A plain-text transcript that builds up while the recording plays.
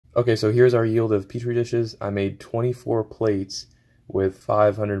Okay, so here's our yield of Petri dishes. I made 24 plates with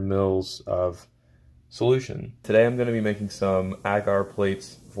 500 mils of solution. Today I'm going to be making some agar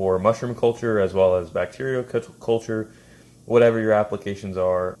plates for mushroom culture as well as bacterial culture, whatever your applications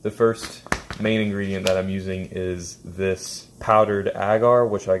are. The first main ingredient that I'm using is this powdered agar,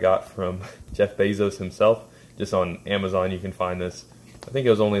 which I got from Jeff Bezos himself. Just on Amazon you can find this. I think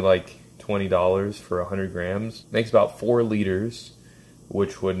it was only like $20 for 100 grams. Makes about 4 liters,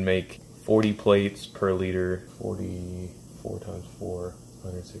 which would make 40 plates per liter. 44 times 4,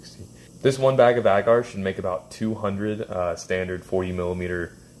 160. This one bag of agar should make about 200 standard 40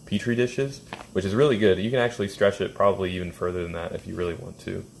 millimeter Petri dishes, which is really good. You can actually stretch it probably even further than that if you really want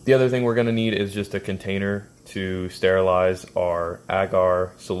to. The other thing we're going to need is just a container to sterilize our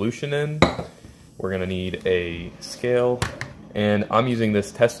agar solution in. We're going to need a scale, and I'm using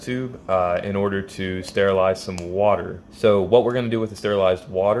this test tube in order to sterilize some water. So what we're going to do with the sterilized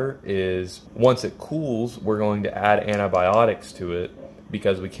water is once it cools, we're going to add antibiotics to it,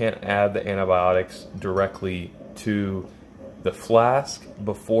 because we can't add the antibiotics directly to the flask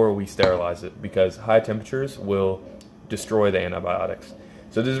before we sterilize it, because high temperatures will destroy the antibiotics.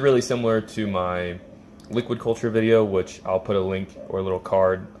 So this is really similar to my liquid culture video, which I'll put a link or a little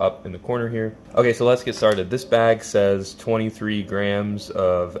card up in the corner here. Okay, so let's get started. This bag says 23 grams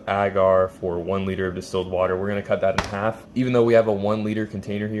of agar for 1 liter of distilled water. We're going to cut that in half. Even though we have a 1 liter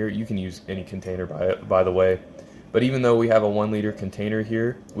container here, you can use any container by the way, but even though we have a 1 liter container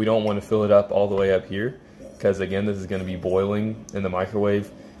here, we don't want to fill it up all the way up here, because again, this is going to be boiling in the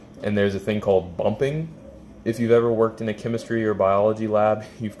microwave, and there's a thing called bumping. If you've ever worked in a chemistry or biology lab,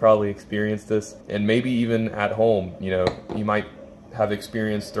 you've probably experienced this, and maybe even at home, you know, you might have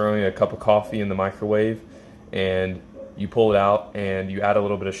experienced throwing a cup of coffee in the microwave, and you pull it out, and you add a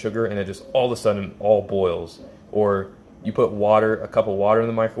little bit of sugar, and it just all of a sudden all boils. Or you put a cup of water in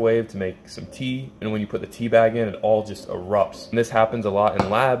the microwave to make some tea, and when you put the tea bag in, it all just erupts. And this happens a lot in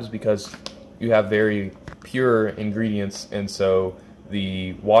labs because you have very pure ingredients, and so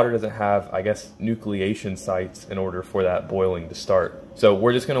the water doesn't have, I guess, nucleation sites in order for that boiling to start. So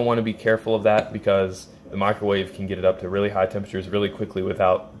we're just going to want to be careful of that, because the microwave can get it up to really high temperatures really quickly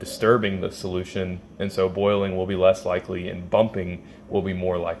without disturbing the solution, and so boiling will be less likely and bumping will be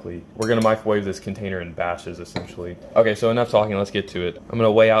more likely. We're going to microwave this container in batches essentially. Okay, so enough talking, let's get to it. I'm going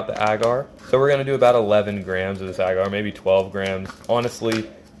to weigh out the agar. So we're going to do about 11 grams of this agar, maybe 12 grams. Honestly,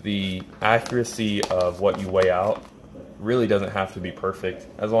 the accuracy of what you weigh out really doesn't have to be perfect.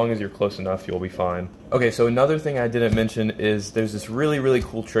 As long as you're close enough, you'll be fine. Okay, so another thing I didn't mention is there's this really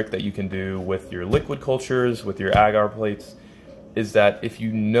cool trick that you can do with your liquid cultures, with your agar plates, is that if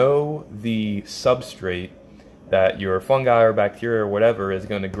you know the substrate that your fungi or bacteria or whatever is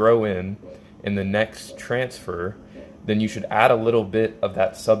going to grow in the next transfer, then you should add a little bit of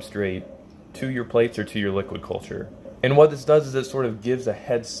that substrate to your plates or to your liquid culture. And what this does is it sort of gives a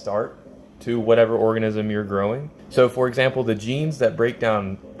head start to whatever organism you're growing. So for example, the genes that break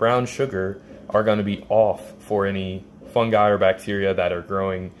down brown sugar are going to be off for any fungi or bacteria that are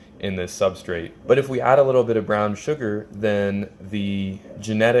growing in this substrate. But if we add a little bit of brown sugar, then the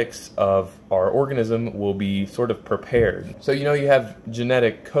genetics of our organism will be sort of prepared. So you know, you have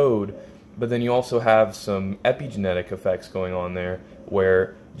genetic code, but then you also have some epigenetic effects going on there,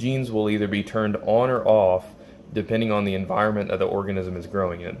 where genes will either be turned on or off depending on the environment that the organism is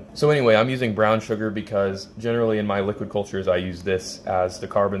growing in. So anyway, I'm using brown sugar because generally in my liquid cultures I use this as the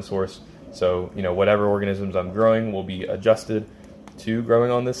carbon source. So, you know, whatever organisms I'm growing will be adjusted to growing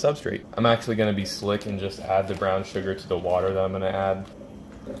on this substrate. I'm actually going to be slick and just add the brown sugar to the water that I'm going to add.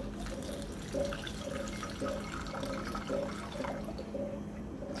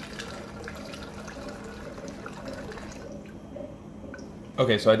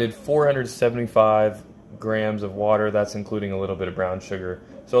 Okay, so I did 475 grams of water. That's including a little bit of brown sugar.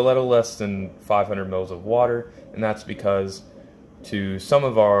 So a little less than 500 mils of water, and that's because to some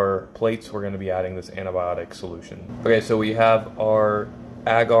of our plates we're going to be adding this antibiotic solution. Okay, so we have our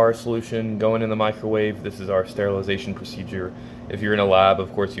agar solution going in the microwave. This is our sterilization procedure. If you're in a lab,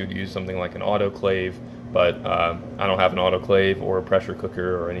 of course you would use something like an autoclave, but I don't have an autoclave or a pressure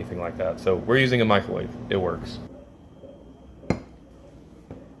cooker or anything like that. So we're using a microwave. It works.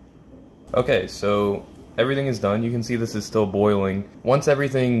 Okay, so everything is done. You can see this is still boiling. Once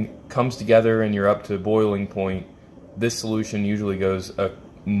everything comes together and you're up to boiling point, this solution usually goes a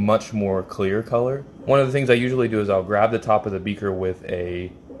much more clear color. One of the things I usually do is I'll grab the top of the beaker with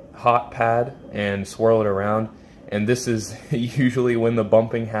a hot pad and swirl it around, and this is usually when the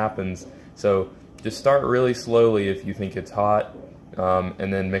bumping happens. So just start really slowly if you think it's hot,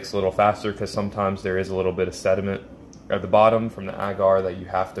 and then mix a little faster, because sometimes there is a little bit of sediment at the bottom from the agar that you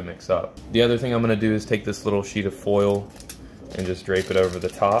have to mix up. The other thing I'm going to do is take this little sheet of foil and just drape it over the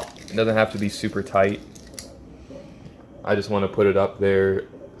top. It doesn't have to be super tight. I just want to put it up there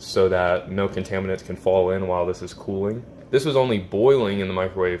so that no contaminants can fall in while this is cooling. This was only boiling in the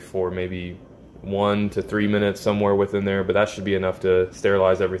microwave for maybe 1 to 3 minutes, somewhere within there, but that should be enough to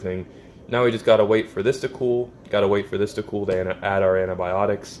sterilize everything. Now we just gotta wait for this to cool, to add our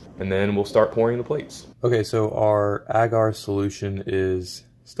antibiotics, and then we'll start pouring the plates. Okay, so our agar solution is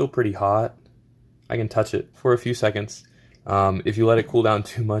still pretty hot. I can touch it for a few seconds. If you let it cool down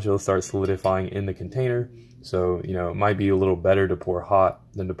too much, it'll start solidifying in the container. So, you know, it might be a little better to pour hot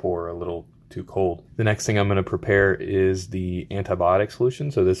than to pour a little too cold. The next thing I'm going to prepare is the antibiotic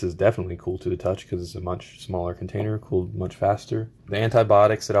solution. So this is definitely cool to the touch because it's a much smaller container, cooled much faster. The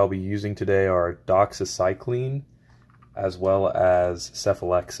antibiotics that I'll be using today are doxycycline as well as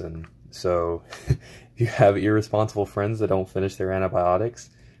cephalexin. So if you have irresponsible friends that don't finish their antibiotics,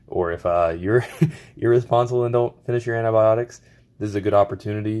 or if you're irresponsible and don't finish your antibiotics, this is a good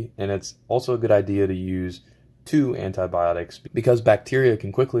opportunity. And it's also a good idea to use 2 antibiotics because bacteria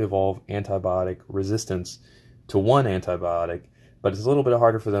can quickly evolve antibiotic resistance to 1 antibiotic, but it's a little bit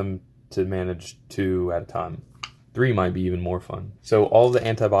harder for them to manage 2 at a time. 3 might be even more fun. So all the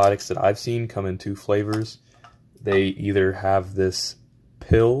antibiotics that I've seen come in 2 flavors. They either have this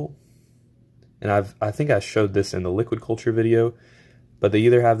pill, and I think I showed this in the liquid culture video, but they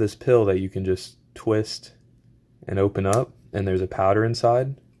either have this pill that you can just twist and open up and there's a powder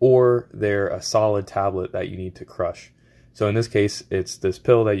inside, or they're a solid tablet that you need to crush. So in this case, it's this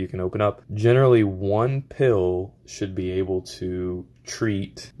pill that you can open up. Generally, 1 pill should be able to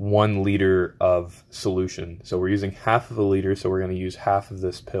treat 1 liter of solution. So we're using half of a liter, so we're going to use half of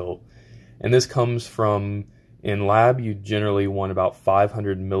this pill. And this comes from, in lab, you generally want about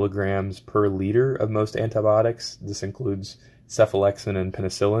 500 milligrams per liter of most antibiotics. This includes cephalexin and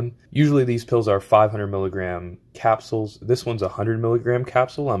penicillin. Usually these pills are 500 milligram capsules. This one's a 100 milligram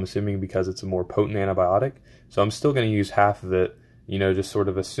capsule, I'm assuming because it's a more potent antibiotic. So I'm still going to use half of it, you know, just sort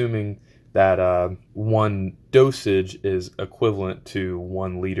of assuming that 1 dosage is equivalent to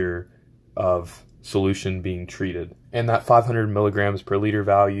 1 liter of solution being treated. And that 500 milligrams per liter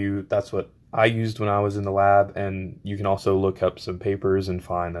value, that's what I used when I was in the lab, and you can also look up some papers and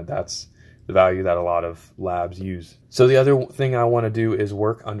find that that's the value that a lot of labs use. So the other thing I want to do is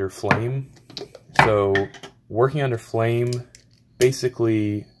work under flame. So working under flame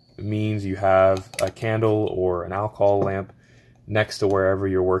basically means you have a candle or an alcohol lamp next to wherever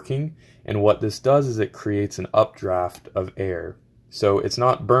you're working, and what this does is it creates an updraft of air. So it's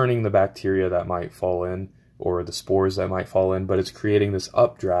not burning the bacteria that might fall in or the spores that might fall in, but it's creating this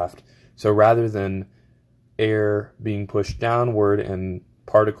updraft. So rather than air being pushed downward and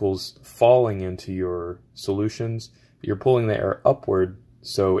particles falling into your solutions, you're pulling the air upward,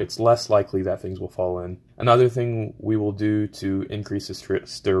 so it's less likely that things will fall in. Another thing we will do to increase the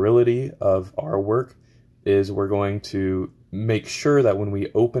sterility of our work is we're going to make sure that when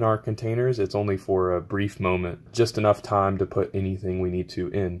we open our containers, it's only for a brief moment, just enough time to put anything we need to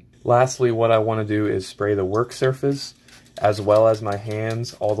in. Lastly, what I want to do is spray the work surface as well as my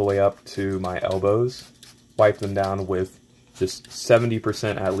hands all the way up to my elbows. Wipe them down with just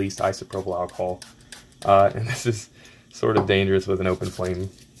 70% at least isopropyl alcohol. And this is sort of dangerous with an open flame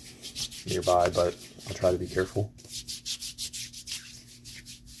nearby, but I'll try to be careful.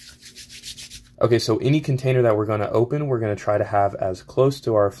 Okay, so any container that we're going to open, we're going to try to have as close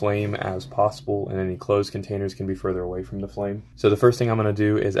to our flame as possible, and any closed containers can be further away from the flame. So the first thing I'm going to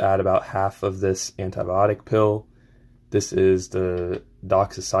do is add about half of this antibiotic pill. This is the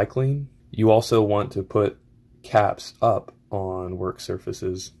doxycycline. You also want to put caps up on work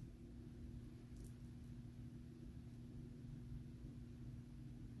surfaces.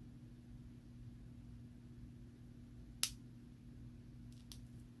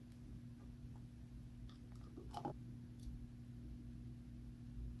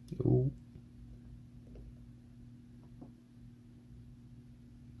 Ooh.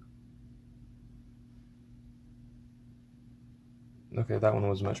 Okay, that one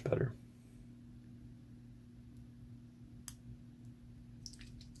was much better.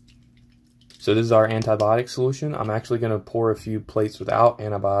 So this is our antibiotic solution. I'm actually going to pour a few plates without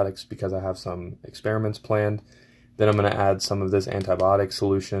antibiotics because I have some experiments planned. Then I'm going to add some of this antibiotic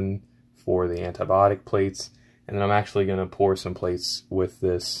solution for the antibiotic plates. And then I'm actually going to pour some plates with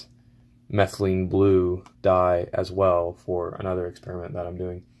this methylene blue dye as well for another experiment that I'm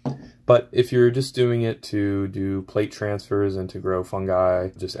doing. But if you're just doing it to do plate transfers and to grow fungi,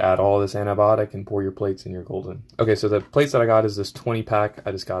 just add all this antibiotic and pour your plates and you're golden. Okay, so the plates that I got is this 20 pack.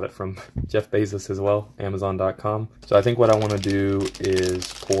 I just got it from Jeff Bezos as well, Amazon.com. So I think what I want to do is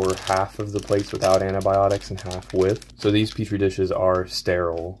pour half of the plates without antibiotics and half with. So these Petri dishes are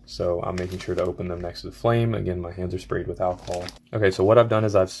sterile, so I'm making sure to open them next to the flame. Again, my hands are sprayed with alcohol. Okay, so what I've done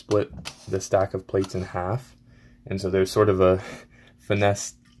is I've split the stack of plates in half. And so there's sort of a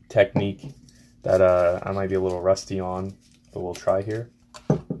finesse technique that I might be a little rusty on, but we'll try here.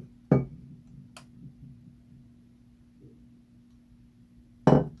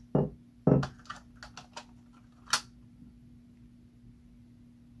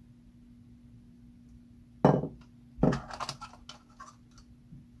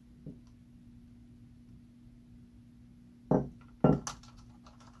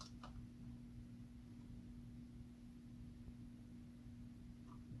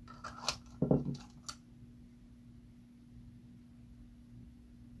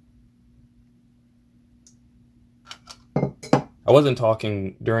 I wasn't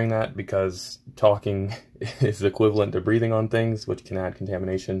talking during that because talking is equivalent to breathing on things, which can add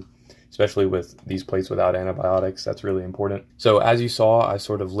contamination, especially with these plates without antibiotics. That's really important. So as you saw, I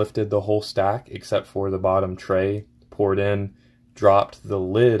sort of lifted the whole stack except for the bottom tray, poured in, dropped the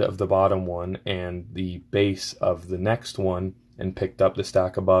lid of the bottom one and the base of the next one, and picked up the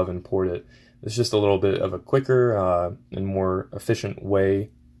stack above and poured it. It's just a little bit of a quicker and more efficient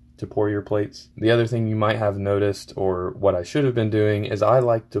way to pour your plates. The other thing you might have noticed, or what I should have been doing, is I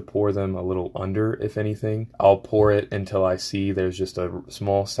like to pour them a little under, if anything. I'll pour it until I see there's just a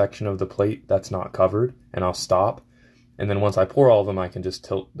small section of the plate that's not covered, and I'll stop. And then once I pour all of them, I can just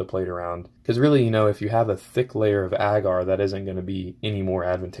tilt the plate around. Because really, you know, if you have a thick layer of agar, that isn't going to be any more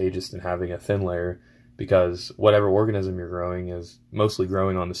advantageous than having a thin layer, because whatever organism you're growing is mostly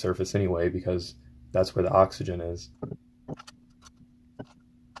growing on the surface anyway, because that's where the oxygen is.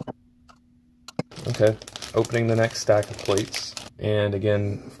 Okay, opening the next stack of plates. And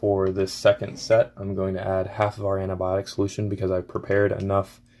again, for this second set, I'm going to add half of our antibiotic solution because I prepared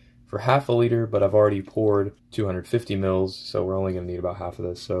enough for half a liter, but I've already poured 250 mils, so we're only going to need about half of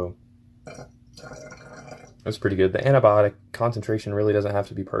this. So that's pretty good. The antibiotic concentration really doesn't have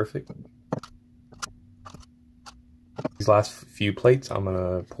to be perfect. These last few plates, I'm going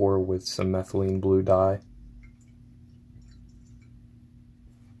to pour with some methylene blue dye.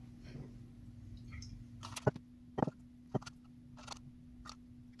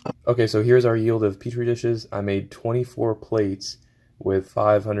 Okay, so here's our yield of Petri dishes. I made 24 plates with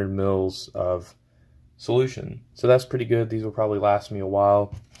 500 mils of solution. So that's pretty good. These will probably last me a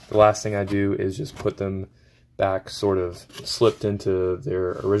while. The last thing I do is just put them back sort of slipped into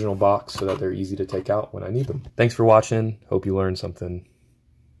their original box so that they're easy to take out when I need them. Thanks for watching. Hope you learned something.